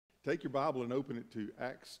Take your Bible and open it to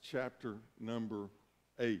Acts chapter number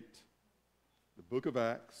 8. The book of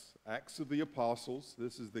Acts, Acts of the Apostles.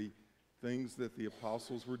 This is the things that the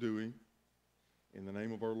apostles were doing in the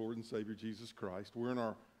name of our Lord and Savior Jesus Christ. We're in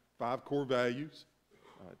our 5 core values.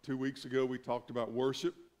 2 weeks ago we talked about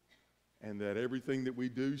worship and that everything that we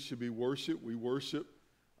do should be worship. We worship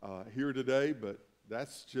here today, but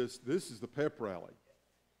this is the pep rally.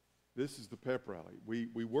 This is the pep rally.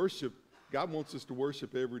 We worship. God wants us to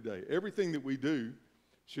worship every day. Everything that we do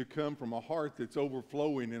should come from a heart that's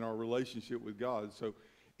overflowing in our relationship with God. So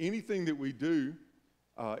anything that we do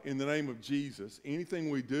in the name of Jesus, anything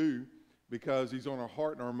we do because He's on our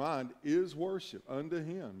heart and our mind is worship unto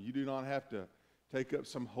Him. You do not have to take up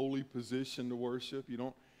some holy position to worship.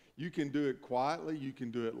 You can do it quietly. You can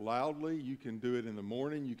do it loudly. You can do it in the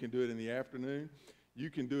morning. You can do it in the afternoon. You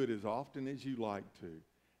can do it as often as you like to.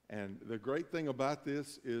 And the great thing about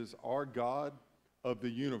this is our God of the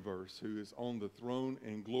universe, who is on the throne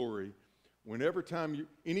in glory,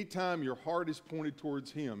 anytime your heart is pointed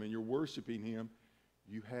towards Him and you're worshiping Him,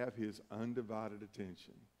 you have His undivided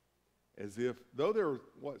attention. As if, though there are,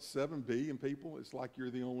 7 billion people, it's like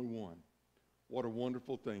you're the only one. What a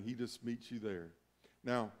wonderful thing. He just meets you there.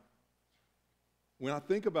 Now, when I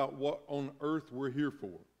think about what on earth we're here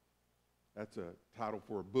for, that's a title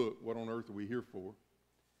for a book, What on Earth Are We Here For?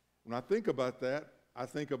 When I think about that, I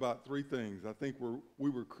think about 3 things. I think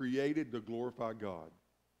we were created to glorify God.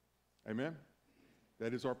 Amen?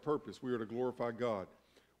 That is our purpose. We are to glorify God.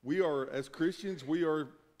 We are, as Christians, we are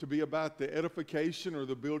to be about the edification or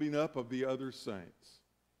the building up of the other saints.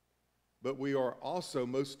 But we are also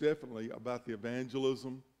most definitely about the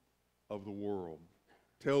evangelism of the world.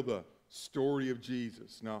 Tell the story of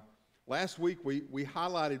Jesus. Now, last week we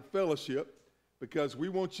highlighted fellowship because we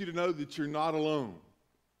want you to know that you're not alone.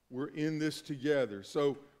 We're in this together.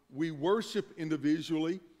 So we worship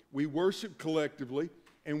individually, we worship collectively,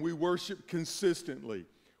 and we worship consistently.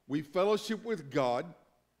 We fellowship with God,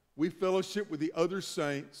 we fellowship with the other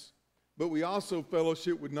saints, but we also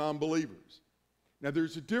fellowship with non-believers. Now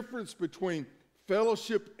there's a difference between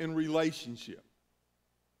fellowship and relationship.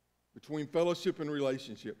 Between fellowship and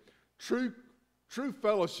relationship. True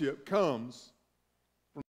fellowship comes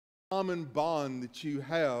from the common bond that you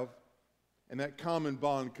have. And that common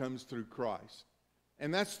bond comes through Christ.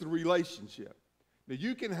 And that's the relationship. Now,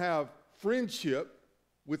 you can have friendship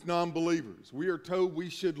with non-believers. We are told we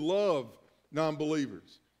should love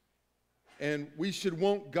non-believers. And we should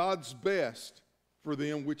want God's best for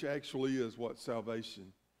them, which actually is what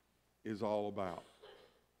salvation is all about.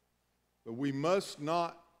 But we must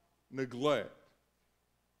not neglect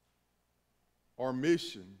our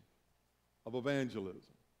mission of evangelism.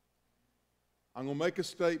 I'm going to make a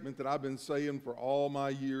statement that I've been saying for all my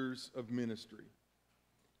years of ministry.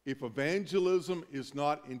 If evangelism is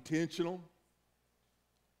not intentional,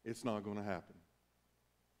 it's not going to happen.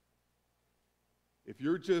 If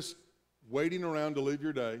you're just waiting around to live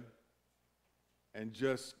your day and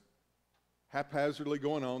just haphazardly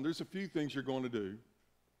going on, there's a few things you're going to do.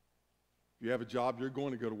 If you have a job, you're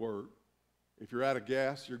going to go to work. If you're out of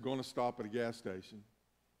gas, you're going to stop at a gas station.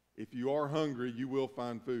 If you are hungry, you will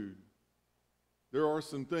find food. There are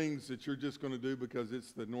some things that you're just going to do because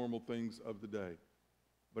it's the normal things of the day.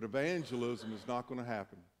 But evangelism is not going to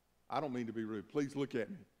happen. I don't mean to be rude. Please look at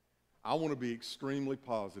me. I want to be extremely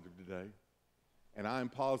positive today. And I am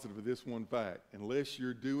positive of this one fact. Unless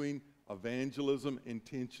you're doing evangelism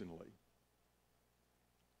intentionally,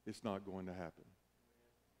 it's not going to happen.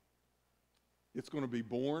 It's going to be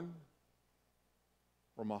born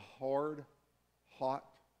from a hard, hot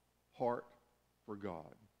heart for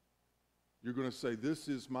God. You're going to say, this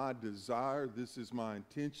is my desire, this is my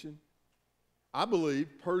intention. I believe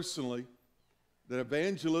personally that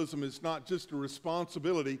evangelism is not just a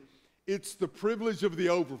responsibility, it's the privilege of the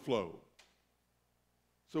overflow.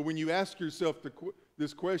 So when you ask yourself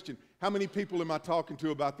this question, how many people am I talking to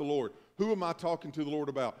about the Lord? Who am I talking to the Lord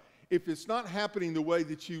about? If it's not happening the way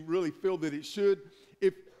that you really feel that it should,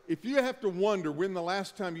 if you have to wonder when the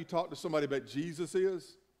last time you talked to somebody about Jesus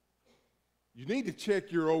is, you need to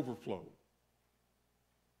check your overflow.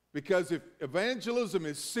 Because if evangelism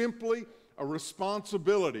is simply a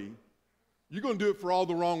responsibility, you're going to do it for all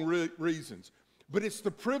the wrong reasons. But it's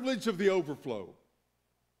the privilege of the overflow.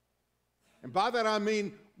 And by that I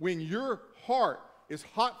mean when your heart is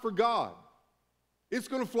hot for God, it's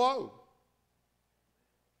going to flow.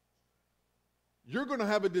 You're going to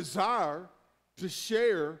have a desire to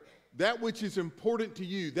share that which is important to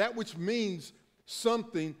you, that which means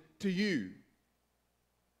something to you.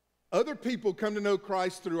 Other people come to know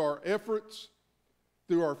Christ through our efforts,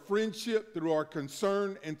 through our friendship, through our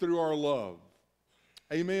concern, and through our love.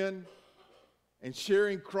 Amen? And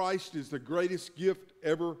sharing Christ is the greatest gift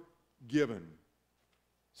ever given.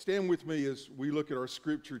 Stand with me as we look at our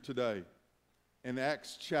scripture today in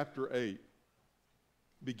Acts chapter 8.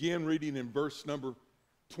 Begin reading in verse number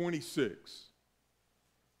 26.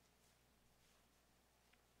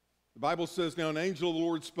 The Bible says, "Now an angel of the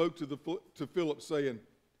Lord spoke to Philip, saying,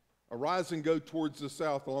 Arise and go towards the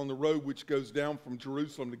south along the road which goes down from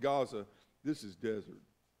Jerusalem to Gaza. This is desert.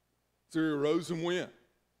 So he arose and went.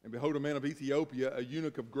 And behold, a man of Ethiopia, a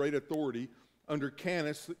eunuch of great authority, under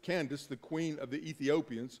Candace, the queen of the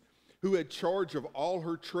Ethiopians, who had charge of all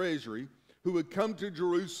her treasury, who had come to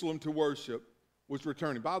Jerusalem to worship, was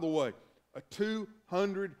returning." By the way, a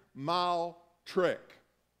 200-mile trek,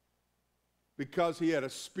 because he had a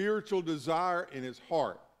spiritual desire in his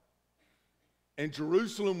heart. And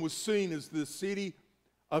Jerusalem was seen as the city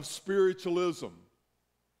of spiritualism.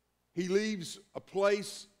 He leaves a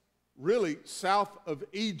place really south of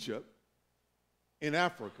Egypt in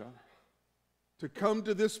Africa to come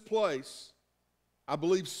to this place. I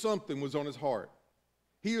believe something was on his heart.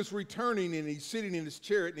 He is returning and he's sitting in his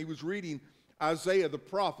chariot and he was reading Isaiah the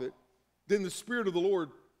prophet. Then the Spirit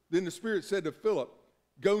said to Philip,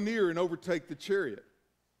 "Go near and overtake the chariot."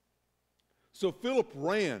 So Philip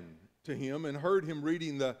ran to him and heard him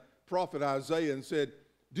reading the prophet Isaiah and said,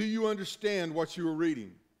 "Do you understand what you are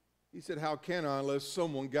reading?" He said, "How can I unless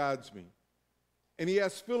someone guides me?" And he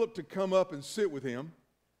asked Philip to come up and sit with him.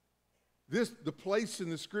 The place in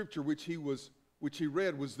the scripture which he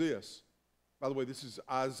read was this. By the way, this is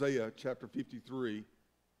Isaiah chapter 53,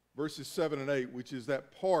 verses 7 and 8, which is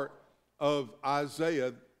that part of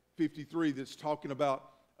Isaiah 53 that's talking about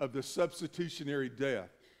of the substitutionary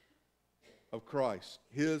death of Christ,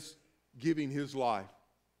 his giving his life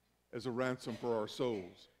as a ransom for our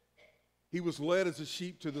souls. He was led as a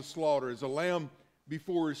sheep to the slaughter, as a lamb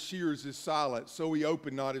before his shears is silent, so he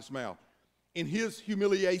opened not his mouth. In his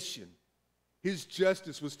humiliation, his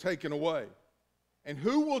justice was taken away. And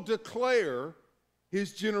who will declare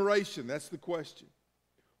his generation? That's the question.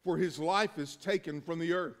 For his life is taken from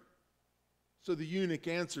the earth. So the eunuch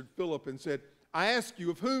answered Philip and said, "I ask you,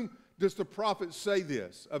 of whom does the prophet say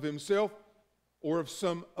this? Of himself or of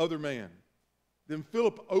some other man?" Then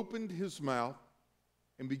Philip opened his mouth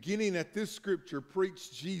and beginning at this scripture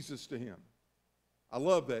preached Jesus to him. I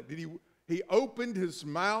love that. He opened his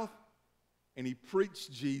mouth and he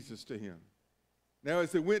preached Jesus to him. Now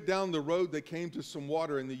as they went down the road, they came to some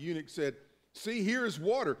water, and the eunuch said, "See, here is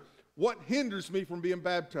water. What hinders me from being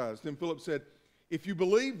baptized?" Then Philip said, "If you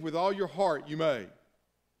believe with all your heart, you may."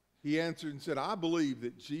 He answered and said, "I believe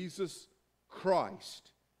that Jesus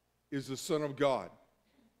Christ is the Son of God."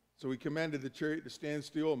 So he commanded the chariot to stand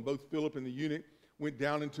still, and both Philip and the eunuch went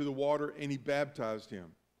down into the water, and he baptized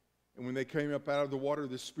him. And when they came up out of the water,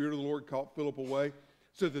 the Spirit of the Lord caught Philip away,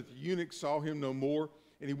 so that the eunuch saw him no more,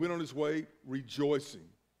 and he went on his way rejoicing.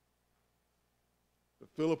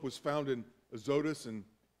 But Philip was found in Azotus, and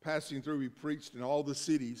passing through, he preached in all the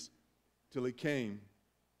cities till he came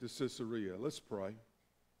to Caesarea. Let's pray.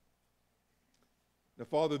 Now,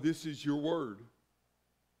 Father, this is your word,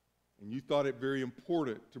 and you thought it very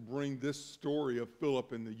important to bring this story of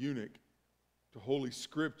Philip and the eunuch to Holy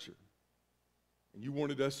Scripture. And you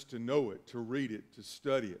wanted us to know it, to read it, to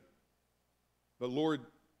study it. But Lord,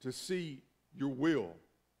 to see your will,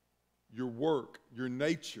 your work, your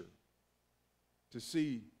nature, to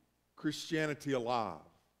see Christianity alive.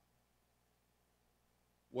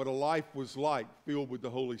 What a life was like filled with the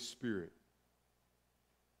Holy Spirit.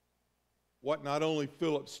 What not only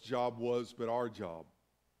Philip's job was, but our job.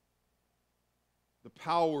 The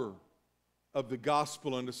power of the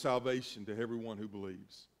gospel unto salvation to everyone who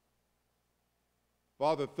believes.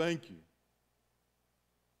 Father, thank you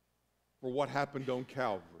for what happened on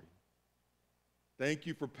Calvary. Thank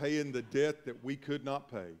you for paying the debt that we could not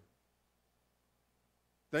pay.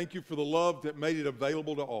 Thank you for the love that made it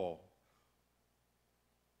available to all.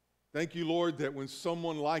 Thank you, Lord, that when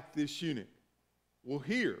someone like this eunuch will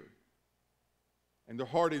hear and their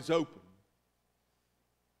heart is open,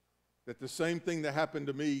 that the same thing that happened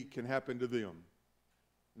to me can happen to them.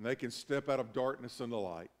 And they can step out of darkness into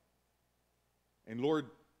light. And Lord,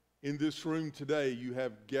 in this room today, you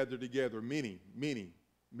have gathered together many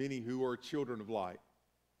who are children of light.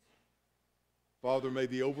 Father, may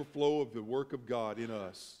the overflow of the work of God in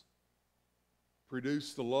us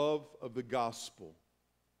produce the love of the gospel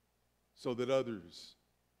so that others,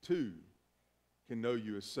 too, can know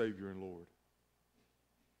you as Savior and Lord.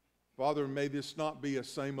 Father, may this not be a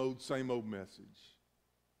same old message.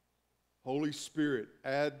 Holy Spirit,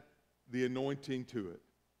 add the anointing to it.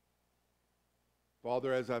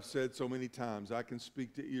 Father, as I've said so many times, I can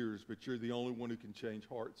speak to ears, but you're the only one who can change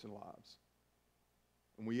hearts and lives.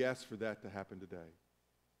 And we ask for that to happen today.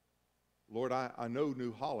 Lord, I know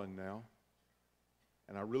New Holland now,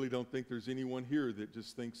 and I really don't think there's anyone here that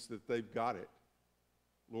just thinks that they've got it.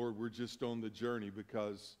 Lord, we're just on the journey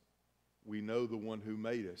because we know the one who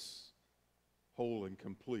made us whole and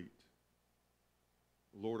complete.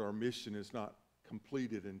 Lord, our mission is not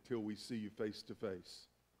completed until we see you face to face.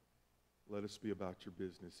 Let us be about your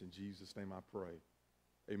business. In Jesus' name I pray.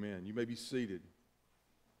 Amen. You may be seated.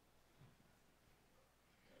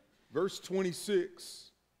 Verse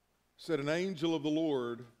 26 said, an angel of the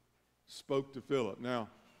Lord spoke to Philip. Now,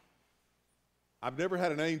 I've never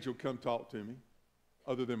had an angel come talk to me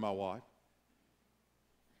other than my wife.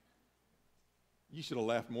 You should have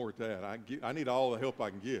laughed more at that. I need all the help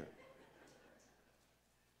I can get.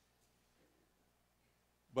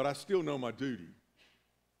 But I still know my duty.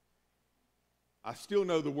 I still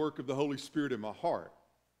know the work of the Holy Spirit in my heart.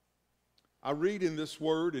 I read in this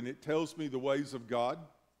word, and it tells me the ways of God.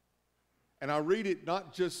 And I read it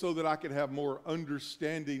not just so that I can have more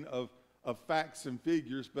understanding of facts and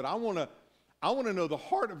figures, but I want to know the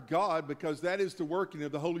heart of God, because that is the working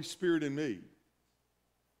of the Holy Spirit in me.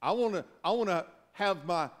 I want to have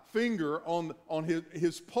my finger on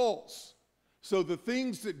his pulse, so the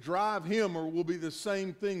things that drive him will be the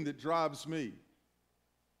same thing that drives me.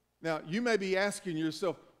 Now, you may be asking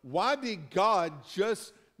yourself, why did God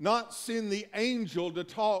just not send the angel to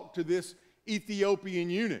talk to this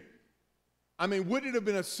Ethiopian eunuch? I mean, wouldn't it have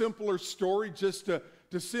been a simpler story just to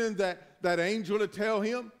send that angel to tell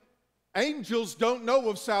him? Angels don't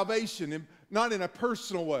know of salvation, not in a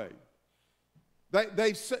personal way.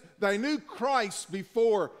 They knew Christ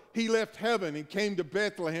before he left heaven and came to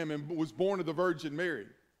Bethlehem and was born of the Virgin Mary.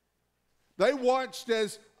 They watched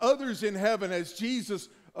as others in heaven, as Jesus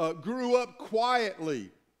grew up quietly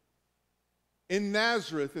in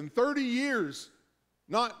Nazareth, and 30 years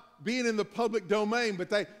not being in the public domain, but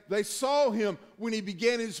they saw him when he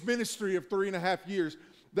began his ministry of 3.5 years.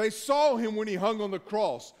 They saw him when he hung on the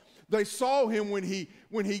cross. They saw him when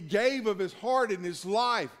he gave of his heart and his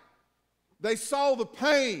life. They saw the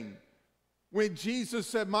pain when Jesus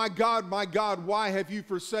said, my God, why have you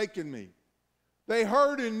forsaken me? They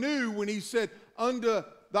heard and knew when he said, unto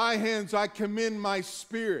thy hands I commend my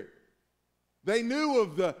spirit. They knew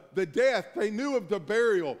of the death. They knew of the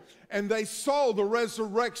burial. And they saw the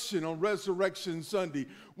resurrection on Resurrection Sunday,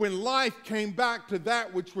 when life came back to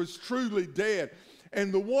that which was truly dead.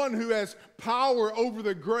 And the one who has power over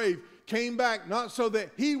the grave came back, not so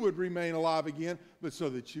that he would remain alive again, but so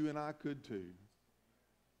that you and I could too.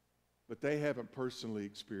 But they haven't personally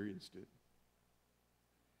experienced it.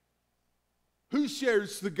 Who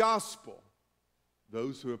shares the gospel?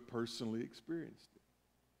 Those who have personally experienced it.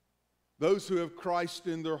 Those who have Christ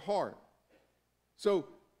in their heart. So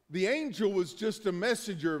the angel was just a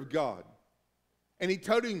messenger of God. And he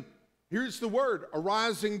told him, here's the word,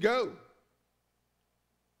 arise and go.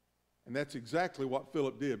 And that's exactly what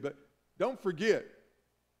Philip did. But don't forget,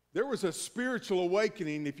 there was a spiritual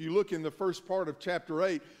awakening, if you look in the first part of chapter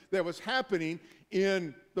 8, that was happening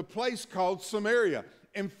in the place called Samaria.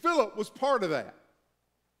 And Philip was part of that.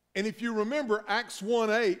 And if you remember Acts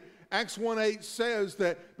 1:8 says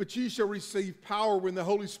that, but ye shall receive power when the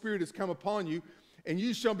Holy Spirit has come upon you, and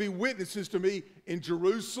you shall be witnesses to me in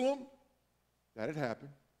Jerusalem. That had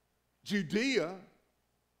happened. Judea,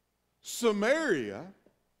 Samaria,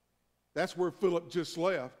 that's where Philip just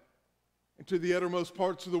left, and to the uttermost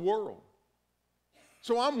parts of the world.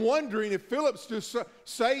 So I'm wondering if Philip's just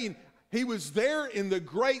saying he was there in the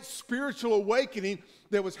great spiritual awakening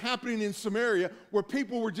that was happening in Samaria, where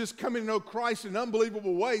people were just coming to know Christ in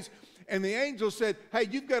unbelievable ways. And the angel said, hey,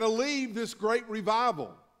 you've got to leave this great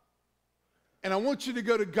revival. And I want you to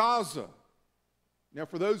go to Gaza. Now,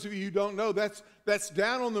 for those of you who don't know, that's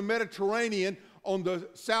down on the Mediterranean, on the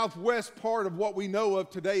southwest part of what we know of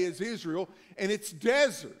today as Israel, and it's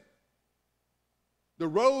desert. The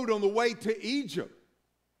road on the way to Egypt.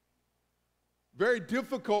 Very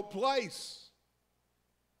difficult place.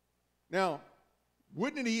 Now,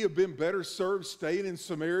 wouldn't he have been better served staying in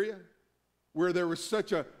Samaria, where there was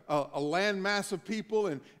such a landmass of people,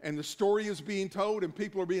 and the story is being told and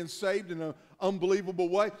people are being saved in an unbelievable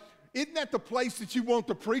way? Isn't that the place that you want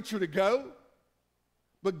the preacher to go?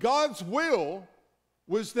 But God's will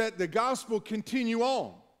was that the gospel continue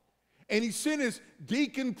on. And he sent his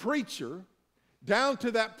deacon preacher down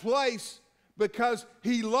to that place because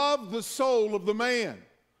he loved the soul of the man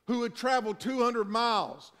who had traveled 200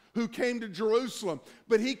 miles, who came to Jerusalem.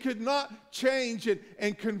 But he could not change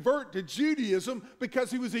and convert to Judaism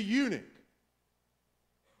because he was a eunuch.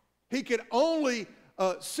 He could only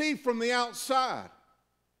see from the outside.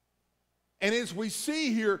 And as we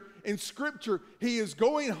see here in Scripture, he is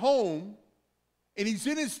going home, and he's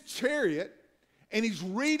in his chariot, and he's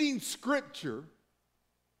reading Scripture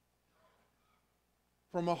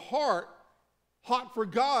from a heart hot for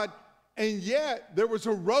God, and yet there was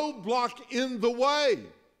a roadblock in the way.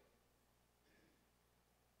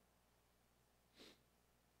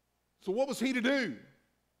 So what was he to do?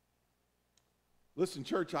 Listen,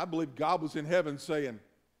 church, I believe God was in heaven saying,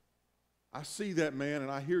 I see that man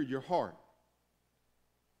and I hear your heart.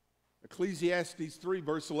 Ecclesiastes 3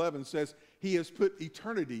 verse 11 says, he has put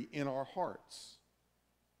eternity in our hearts.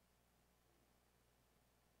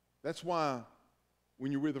 That's why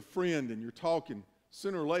when you're with a friend and you're talking,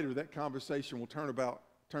 sooner or later that conversation will turn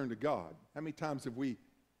to God. How many times have we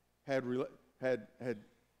had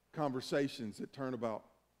conversations that turn about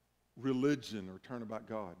religion or turn about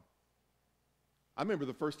God? I remember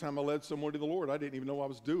the first time I led someone to the Lord, I didn't even know I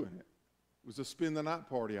was doing it. It was a spend the night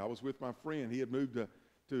party. I was with my friend. He had moved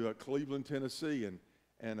to Cleveland, Tennessee,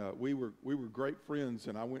 and we were great friends,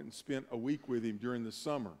 and I went and spent a week with him during the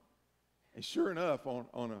summer. And sure enough,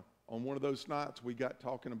 on one of those nights, we got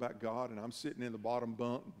talking about God, and I'm sitting in the bottom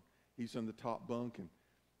bunk, and he's in the top bunk, and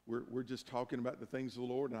we're just talking about the things of the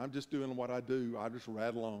Lord, and I'm just doing what I do. I just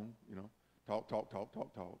rattle on,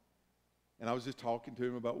 talk. And I was just talking to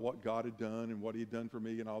him about what God had done and what he had done for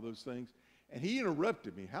me and all those things. And he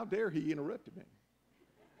interrupted me. How dare he interrupted me?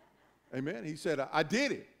 Amen. He said, I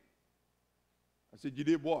did it. I said, you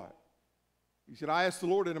did what? He said, I asked the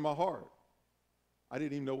Lord into my heart. I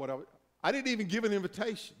didn't even know what I didn't even give an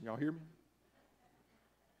invitation. Y'all hear me?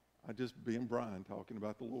 I just being Brian talking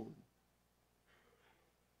about the Lord.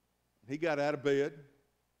 He got out of bed,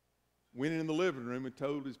 went in the living room and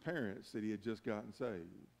told his parents that he had just gotten saved.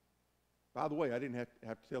 By the way, I didn't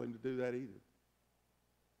have to tell him to do that either.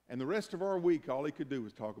 And the rest of our week, all he could do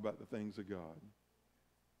was talk about the things of God.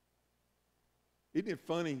 Isn't it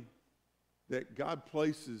funny that God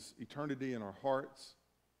places eternity in our hearts?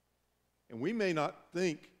 And we may not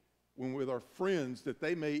think when with our friends that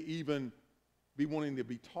they may even be wanting to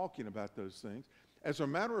be talking about those things. As a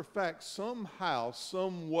matter of fact, somehow,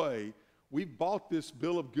 some way, we've bought this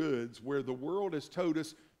bill of goods where the world has told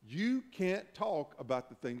us you can't talk about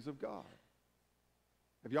the things of God.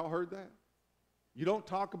 Have y'all heard that? You don't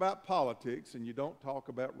talk about politics and you don't talk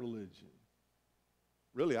about religion.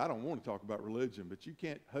 Really, I don't want to talk about religion, but you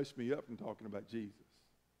can't hush me up from talking about Jesus.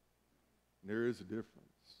 And there is a difference.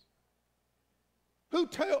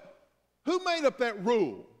 Who made up that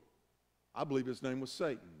rule? I believe his name was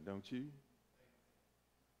Satan, don't you?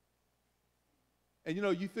 And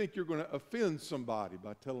you think you're going to offend somebody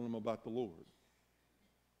by telling them about the Lord.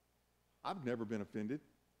 I've never been offended.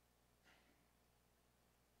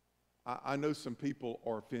 I know some people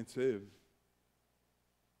are offensive,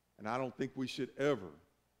 and I don't think we should ever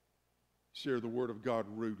share the Word of God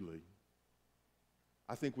rudely.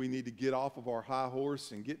 I think we need to get off of our high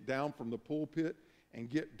horse and get down from the pulpit and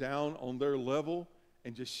get down on their level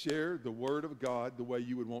and just share the Word of God the way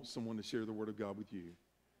you would want someone to share the Word of God with you.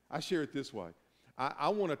 I share it this way. I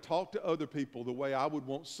want to talk to other people the way I would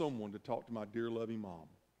want someone to talk to my dear loving mom.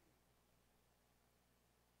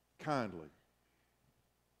 Kindly.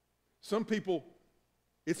 Some people,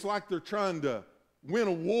 it's like they're trying to win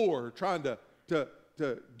a war, trying to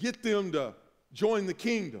get them to join the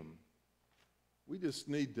kingdom. We just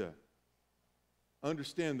need to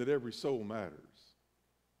understand that every soul matters.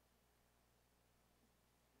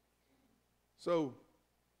 So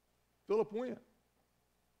Philip went.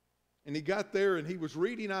 And he got there and he was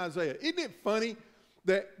reading Isaiah. Isn't it funny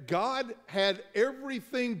that God had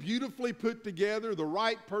everything beautifully put together, the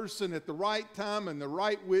right person at the right time and the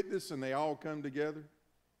right witness, and they all come together?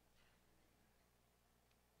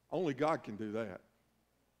 Only God can do that.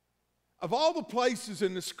 Of all the places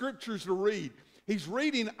in the scriptures to read, he's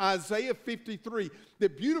reading Isaiah 53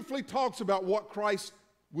 that beautifully talks about what Christ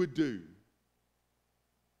would do.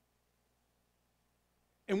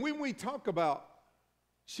 And when we talk about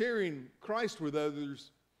sharing Christ with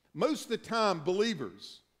others, most of the time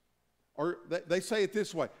believers, or they say it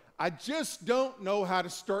this way, I just don't know how to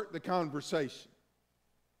start the conversation.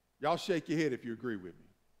 Y'all shake your head if you agree with me.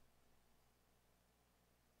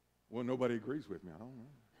 Well, nobody agrees with me. I don't know.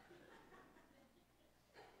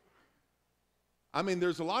 I mean,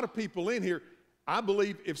 there's a lot of people in here. I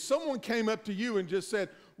believe if someone came up to you and just said,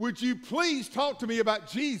 would you please talk to me about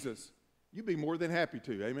Jesus? You'd be more than happy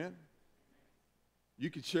to. Amen? You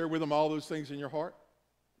could share with them all those things in your heart,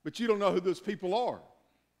 but you don't know who those people are.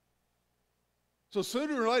 So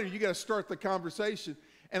sooner or later, you got to start the conversation.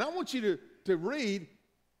 And I want you to read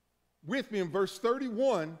with me in verse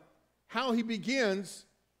 31 how he begins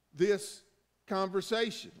this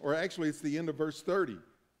conversation. Or actually, it's the end of verse 30.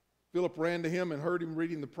 Philip ran to him and heard him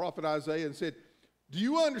reading the prophet Isaiah and said, "Do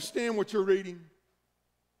you understand what you're reading?"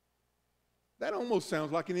 That almost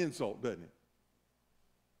sounds like an insult, doesn't it?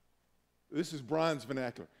 This is Brian's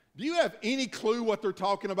vernacular. Do you have any clue what they're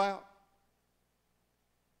talking about?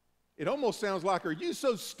 It almost sounds like, "Are you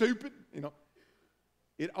so stupid?" You know,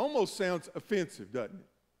 it almost sounds offensive, doesn't it?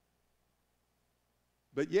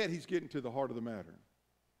 But yet he's getting to the heart of the matter.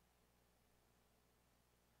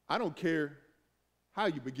 I don't care how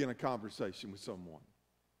you begin a conversation with someone.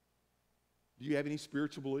 Do you have any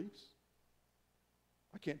spiritual beliefs?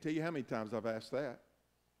 I can't tell you how many times I've asked that.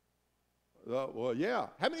 Well, yeah.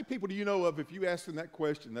 How many people do you know of, if you ask them that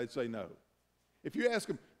question, they'd say no? If you ask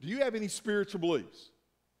them, do you have any spiritual beliefs?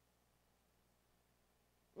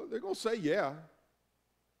 Well, they're going to say yeah.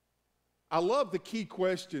 I love the key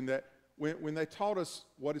question that when they taught us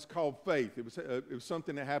what is called faith, it was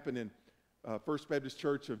something that happened in First Baptist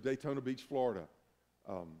Church of Daytona Beach, Florida.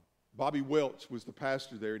 Bobby Welch was the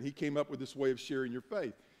pastor there, and he came up with this way of sharing your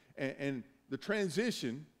faith. And the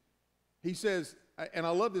transition, he says, and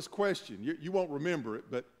I love this question. You won't remember it,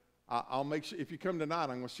 but I'll make sure, if you come tonight,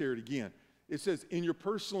 I'm going to share it again. It says, in your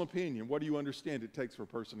personal opinion, what do you understand it takes for a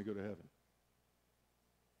person to go to heaven?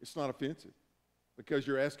 It's not offensive, because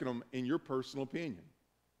you're asking them, in your personal opinion,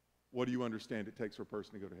 what do you understand it takes for a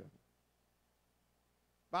person to go to heaven?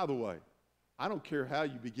 By the way, I don't care how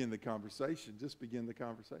you begin the conversation, just begin the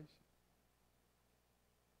conversation.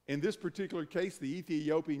 In this particular case, the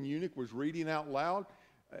Ethiopian eunuch was reading out loud.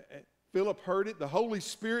 Philip heard it. The Holy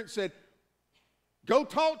Spirit said, "Go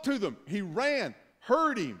talk to them." He ran,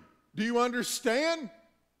 heard him. Do you understand?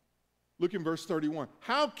 Look in verse 31.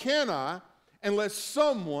 How can I unless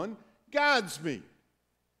someone guides me?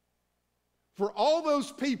 For all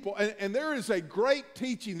those people, and there is a great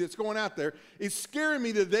teaching that's going out there. It's scaring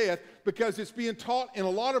me to death because it's being taught in a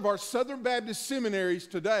lot of our Southern Baptist seminaries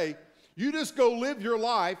today. You just go live your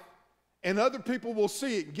life and other people will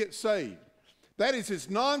see it and get saved. That is as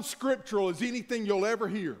non-scriptural as anything you'll ever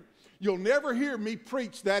hear. You'll never hear me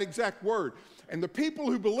preach that exact word. And the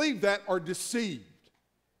people who believe that are deceived.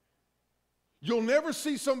 You'll never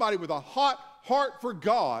see somebody with a hot heart for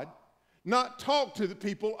God not talk to the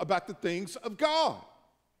people about the things of God.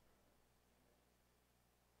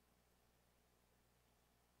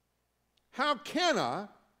 How can I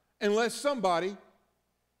unless somebody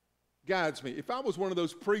guides me? If I was one of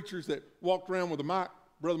those preachers that walked around with a mic,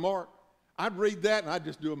 Brother Mark, I'd read that and I'd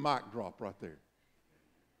just do a mic drop right there.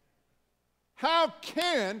 How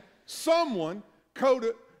can someone go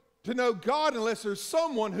to know God unless there's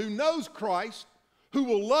someone who knows Christ, who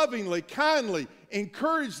will lovingly, kindly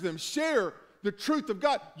encourage them, share the truth of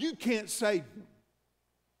God? You can't save them.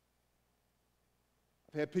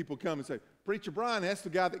 I've had people come and say, "Preacher Brian, that's the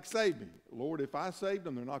guy that saved me." Lord, if I saved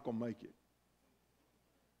them, they're not going to make it.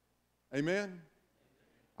 Amen?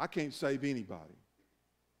 I can't save anybody,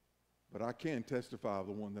 but I can testify of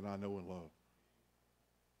the one that I know and love.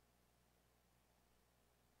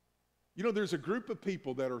 You know, there's a group of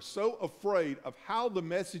people that are so afraid of how the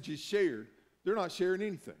message is shared, they're not sharing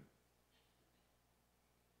anything.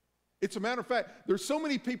 It's a matter of fact, there's so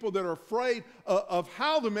many people that are afraid of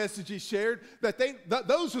how the message is shared that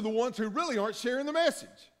those are the ones who really aren't sharing the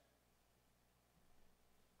message.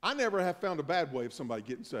 I never have found a bad way of somebody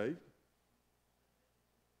getting saved.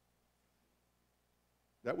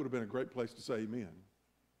 That would have been a great place to say amen.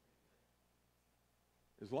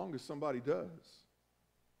 As long as somebody does.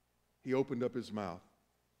 He opened up his mouth,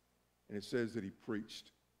 and it says that he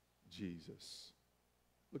preached Jesus.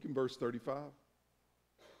 Look in verse 35.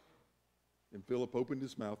 And Philip opened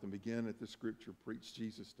his mouth and began at the scripture, preach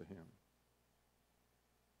Jesus to him.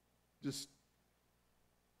 Just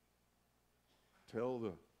tell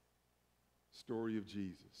the story of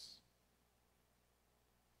Jesus.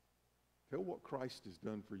 Tell what Christ has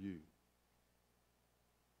done for you.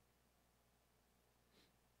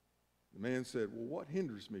 The man said, "Well, what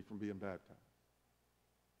hinders me from being baptized?"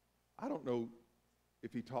 I don't know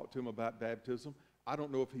if he talked to him about baptism. I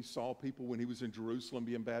don't know if he saw people when he was in Jerusalem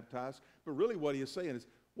being baptized. But really what he is saying is,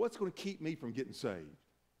 what's going to keep me from getting saved?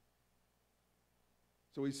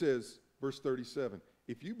 So he says, verse 37,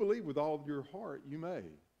 if you believe with all of your heart, you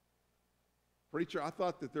may. Preacher, I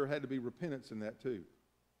thought that there had to be repentance in that too.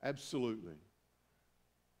 Absolutely.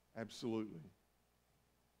 Absolutely.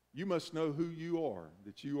 You must know who you are,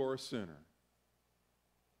 that you are a sinner.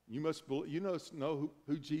 You must know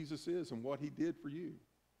who Jesus is and what he did for you.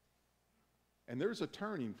 And there's a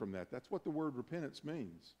turning from that. That's what the word repentance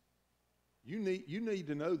means. You need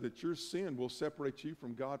to know that your sin will separate you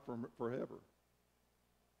from God forever.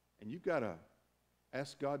 And you've got to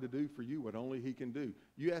ask God to do for you what only He can do.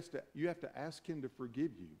 You have to ask Him to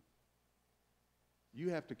forgive you. You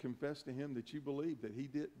have to confess to Him that you believe that He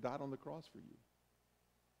died on the cross for you.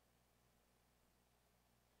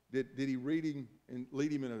 Did He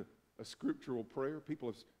lead him in a scriptural prayer? People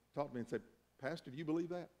have taught me and said, Pastor, do you believe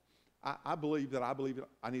that? I believe that. I believe it.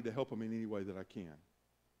 I need to help them in any way that I can.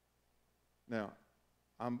 Now,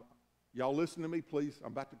 y'all listen to me, please.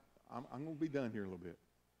 I'm going to be done here in a little bit.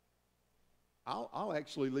 I'll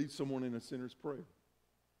actually lead someone in a sinner's prayer.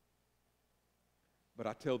 But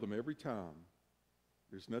I tell them every time,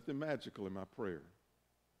 there's nothing magical in my prayer.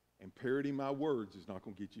 And parroting my words is not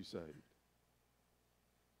going to get you saved.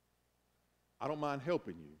 I don't mind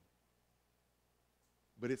helping you.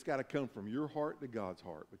 But it's got to come from your heart to God's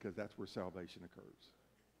heart, because that's where salvation occurs.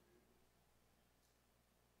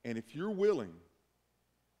 And if you're willing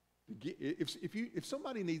to get, if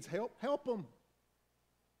somebody needs help, help them.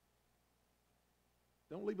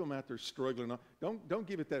 Don't leave them out there struggling. Don't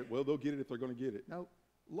give it that, well, they'll get it if they're going to get it. No,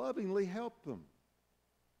 lovingly help them.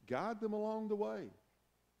 Guide them along the way.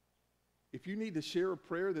 If you need to share a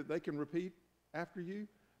prayer that they can repeat after you,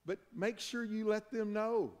 but make sure you let them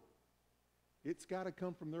know. It's got to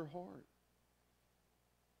come from their heart.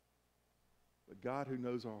 But God who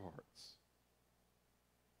knows our hearts.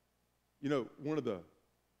 You know, one of the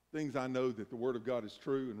things I know that the Word of God is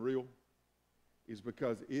true and real is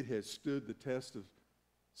because it has stood the test of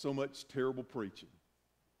so much terrible preaching.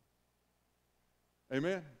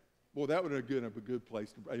 Amen? Well, that would have been a good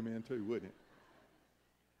place to amen too, wouldn't it?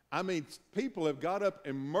 I mean, people have got up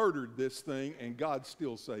and murdered this thing, and God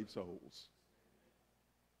still saves souls.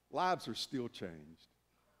 Lives are still changed.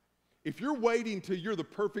 If you're waiting till you're the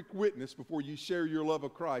perfect witness before you share your love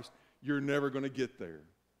of Christ, you're never going to get there.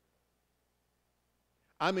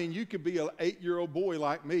 I mean, you could be an 8-year-old boy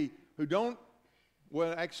like me who don't,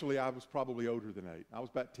 well, actually, I was probably older than 8. I was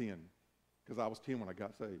about 10, because I was 10 when I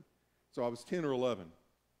got saved. So I was 10 or 11.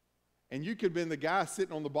 And you could have been the guy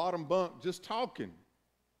sitting on the bottom bunk just talking,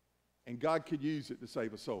 and God could use it to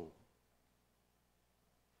save a soul.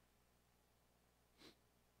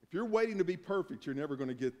 If you're waiting to be perfect, you're never going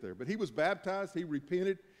to get there. But he was baptized. He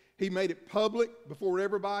repented. He made it public before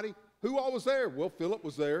everybody. Who all was there? Well, Philip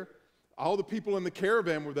was there. All the people in the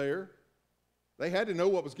caravan were there. They had to know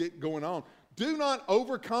what was going on. Do not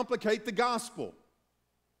overcomplicate the gospel,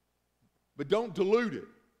 but don't dilute it.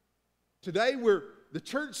 Today, the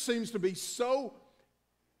church seems to be so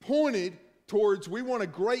pointed towards, we want a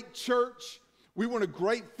great church, we want a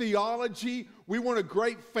great theology, we want a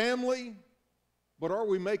great family. But are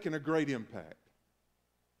we making a great impact?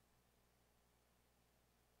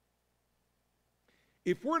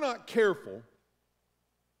 If we're not careful,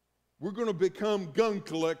 we're going to become gun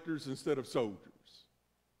collectors instead of soldiers.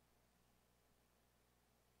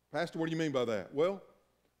 Pastor, what do you mean by that? Well,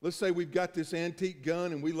 let's say we've got this antique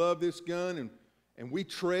gun and we love this gun and we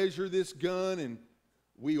treasure this gun and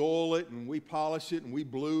we oil it and we polish it and we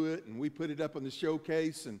blue it and we put it up on the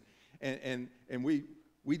showcase and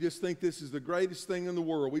we just think this is the greatest thing in the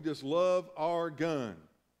world. We just love our gun.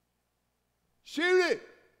 Shoot it.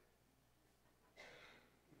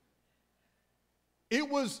 It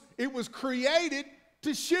was created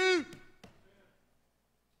to shoot.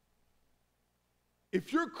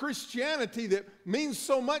 If your Christianity that means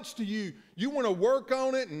so much to you, you want to work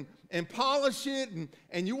on it and polish it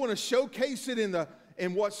and you want to showcase it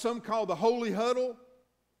in what some call the holy huddle,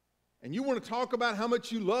 and you want to talk about how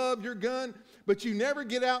much you love your gun, but you never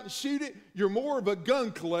get out and shoot it, you're more of a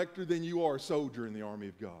gun collector than you are a soldier in the army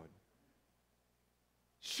of God.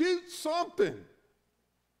 Shoot something.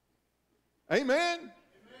 Amen? Amen.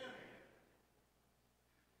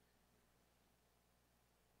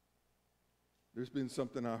 There's been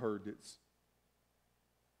something I heard that's,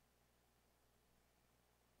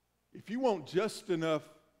 if you want just enough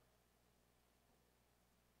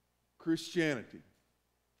Christianity,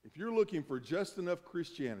 if you're looking for just enough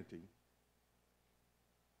Christianity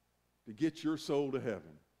to get your soul to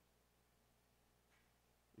heaven,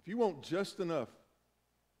 if you want just enough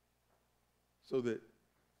so that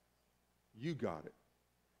you got it,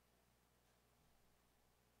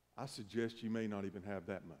 I suggest you may not even have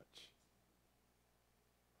that much.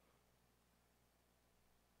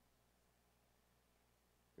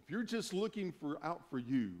 If you're just looking out for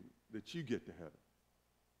you, that you get to heaven,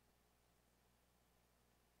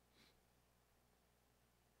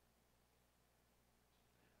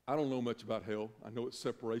 I don't know much about hell. I know it's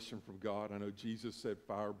separation from God. I know Jesus said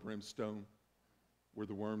fire, brimstone, where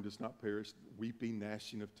the worm does not perish, weeping,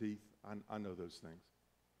 gnashing of teeth. I know those things.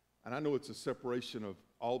 And I know it's a separation of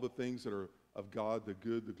all the things that are of God, the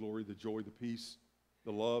good, the glory, the joy, the peace.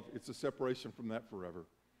 the love, it's a separation from that forever.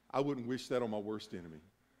 I wouldn't wish that on my worst enemy.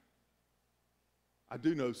 I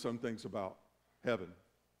do know some things about heaven.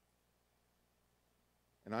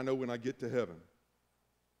 And I know when I get to heaven,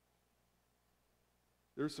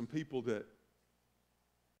 there's some people that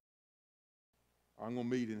I'm going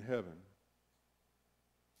to meet in heaven.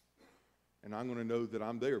 And I'm going to know that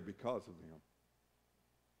I'm there because of them.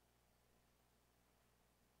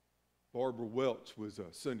 Barbara Welch was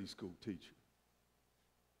a Sunday school teacher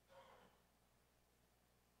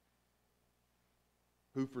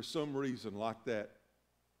who, for some reason, like that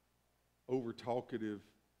over-talkative,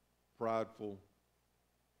 prideful,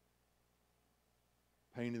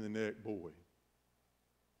 pain-in-the-neck boy,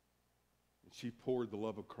 and she poured the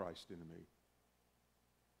love of Christ into me.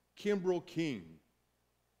 Kimbrell King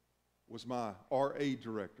was my RA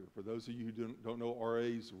director. For those of you who don't know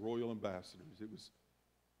RAs, Royal Ambassadors. It was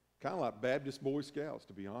kind of like Baptist Boy Scouts,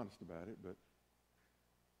 to be honest about it, but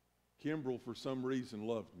Kimbrell, for some reason,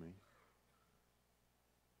 loved me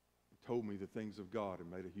and told me the things of God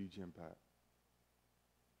and made a huge impact.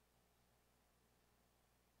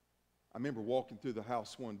 I remember walking through the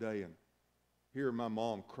house one day and hearing my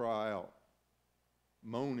mom cry out,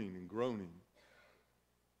 moaning and groaning.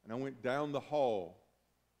 And I went down the hall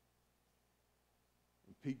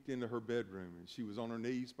and peeked into her bedroom, and she was on her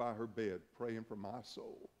knees by her bed praying for my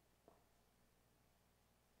soul.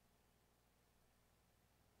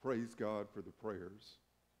 Praise God for the prayers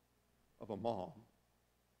of a mom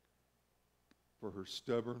for her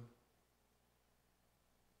stubborn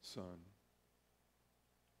son.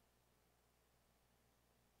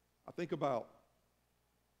 I think about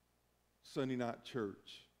Sunday night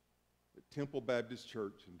church at Temple Baptist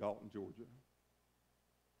Church in Dalton, Georgia.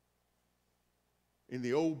 In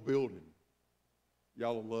the old building,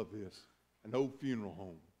 y'all will love this, an old funeral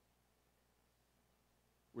home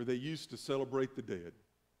where they used to celebrate the dead.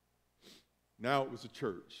 Now it was a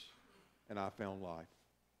church, and I found life.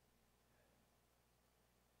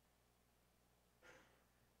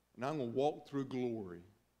 And I'm going to walk through glory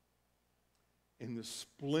in the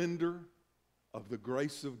splendor of the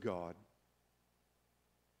grace of God.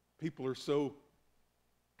 People are so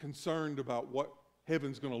concerned about what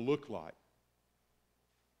heaven's going to look like.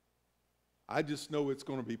 I just know it's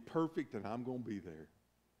going to be perfect, and I'm going to be there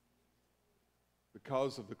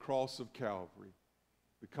because of the cross of Calvary,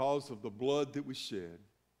 because of the blood that was shed,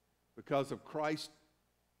 because of Christ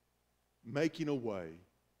making a way,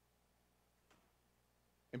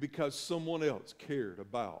 and because someone else cared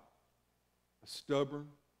about a stubborn,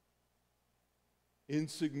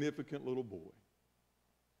 insignificant little boy.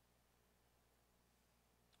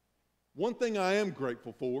 One thing I am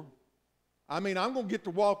grateful for, I'm going to get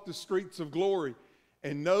to walk the streets of glory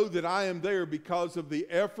and know that I am there because of the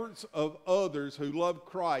efforts of others who love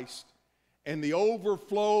Christ, and the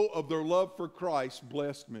overflow of their love for Christ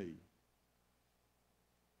blessed me.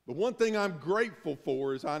 But one thing I'm grateful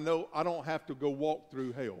for is I know I don't have to go walk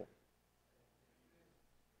through hell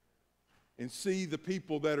and see the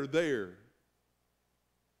people that are there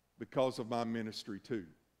because of my ministry too.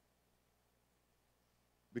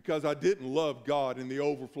 Because I didn't love God in the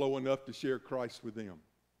overflow enough to share Christ with them.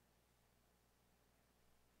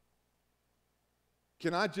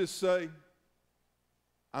 Can I just say,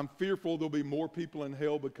 I'm fearful there'll be more people in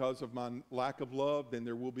hell because of my lack of love than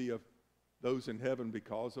there will be of those in heaven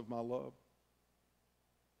because of my love.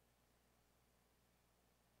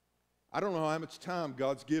 I don't know how much time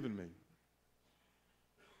God's given me,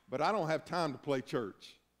 but I don't have time to play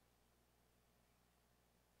church.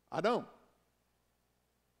 I don't.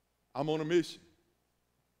 I'm on a mission.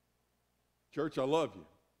 Church, I love you.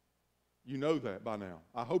 You know that by now.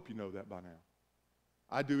 I hope you know that by now.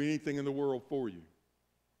 I'd do anything in the world for you.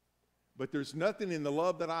 But there's nothing in the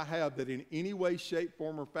love that I have that in any way, shape,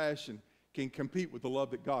 form, or fashion can compete with the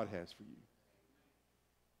love that God has for you.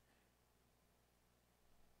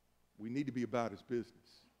 We need to be about His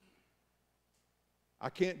business. I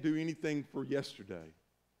can't do anything for yesterday,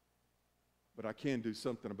 but I can do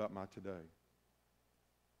something about my today.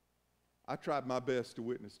 I tried my best to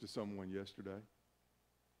witness to someone yesterday.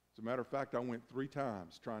 As a matter of fact, I went 3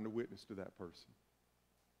 times trying to witness to that person.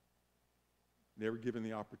 Never given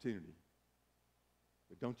the opportunity.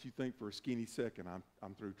 But don't you think for a skinny second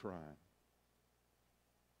I'm through trying.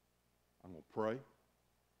 I'm going to pray.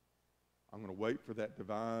 I'm going to wait for that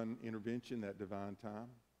divine intervention, that divine time.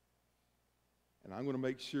 And I'm going to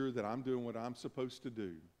make sure that I'm doing what I'm supposed to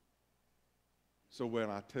do. So when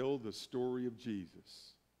I tell the story of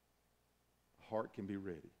Jesus, the heart can be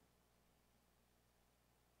ready.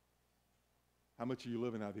 How much are you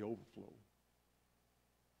living out of the overflow?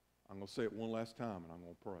 I'm going to say it one last time, and I'm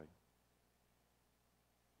going to pray.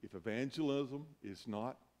 If evangelism is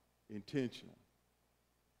not intentional,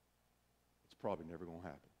 it's probably never going to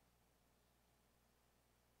happen.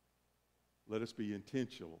 Let us be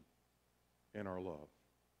intentional in our love.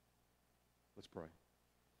 Let's pray.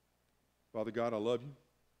 Father God, I love you.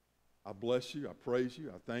 I bless you. I praise you.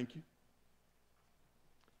 I thank you.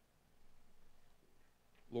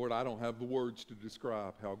 Lord, I don't have the words to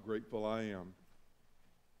describe how grateful I am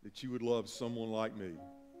that you would love someone like me.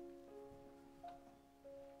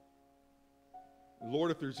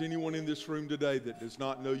 Lord, if there's anyone in this room today that does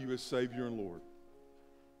not know you as Savior and Lord,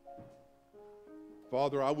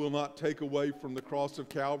 Father, I will not take away from the cross of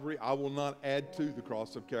Calvary. I will not add to the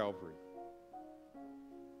cross of Calvary.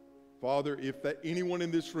 Father, if anyone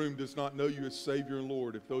in this room does not know you as Savior and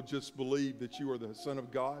Lord, if they'll just believe that you are the Son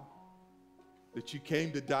of God, that you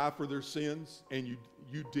came to die for their sins, and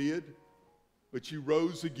you did, but you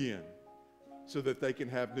rose again so that they can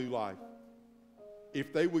have new life.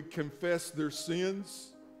 If they would confess their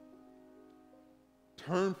sins,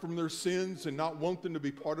 turn from their sins and not want them to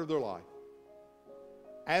be part of their life,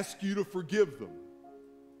 ask you to forgive them,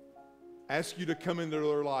 ask you to come into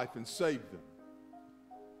their life and save them,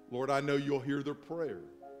 Lord, I know you'll hear their prayer,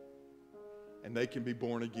 and they can be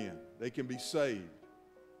born again. They can be saved.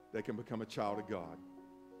 They can become a child of God.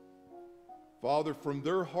 Father, from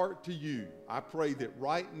their heart to you, I pray that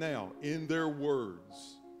right now, in their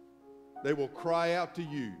words, they will cry out to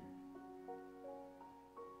you,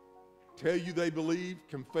 tell you they believe,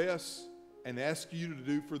 confess, and ask you to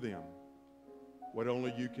do for them what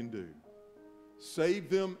only you can do. Save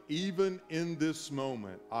them even in this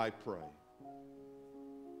moment, I pray.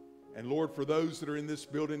 And Lord, for those that are in this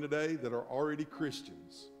building today that are already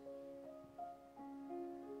Christians,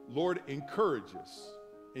 Lord, encourage us,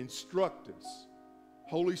 instruct us.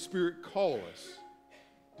 Holy Spirit, call us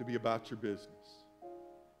to be about your business.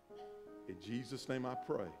 In Jesus' name I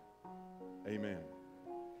pray. Amen.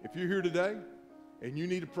 If you're here today and you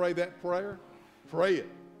need to pray that prayer, pray it.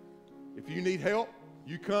 If you need help,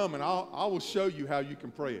 you come and I will show you how you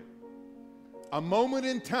can pray it. A moment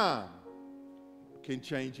in time can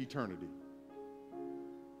change eternity.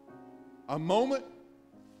 A moment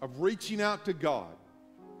of reaching out to God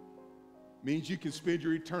means you can spend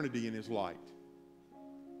your eternity in His light.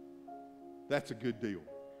 That's a good deal.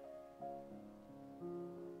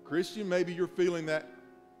 Christian, maybe you're feeling that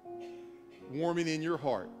warming in your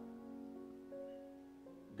heart.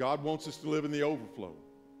 God wants us to live in the overflow.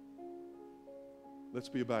 Let's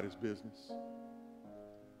be about His business.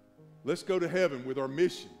 Let's go to heaven with our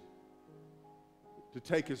mission to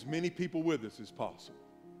take as many people with us as possible.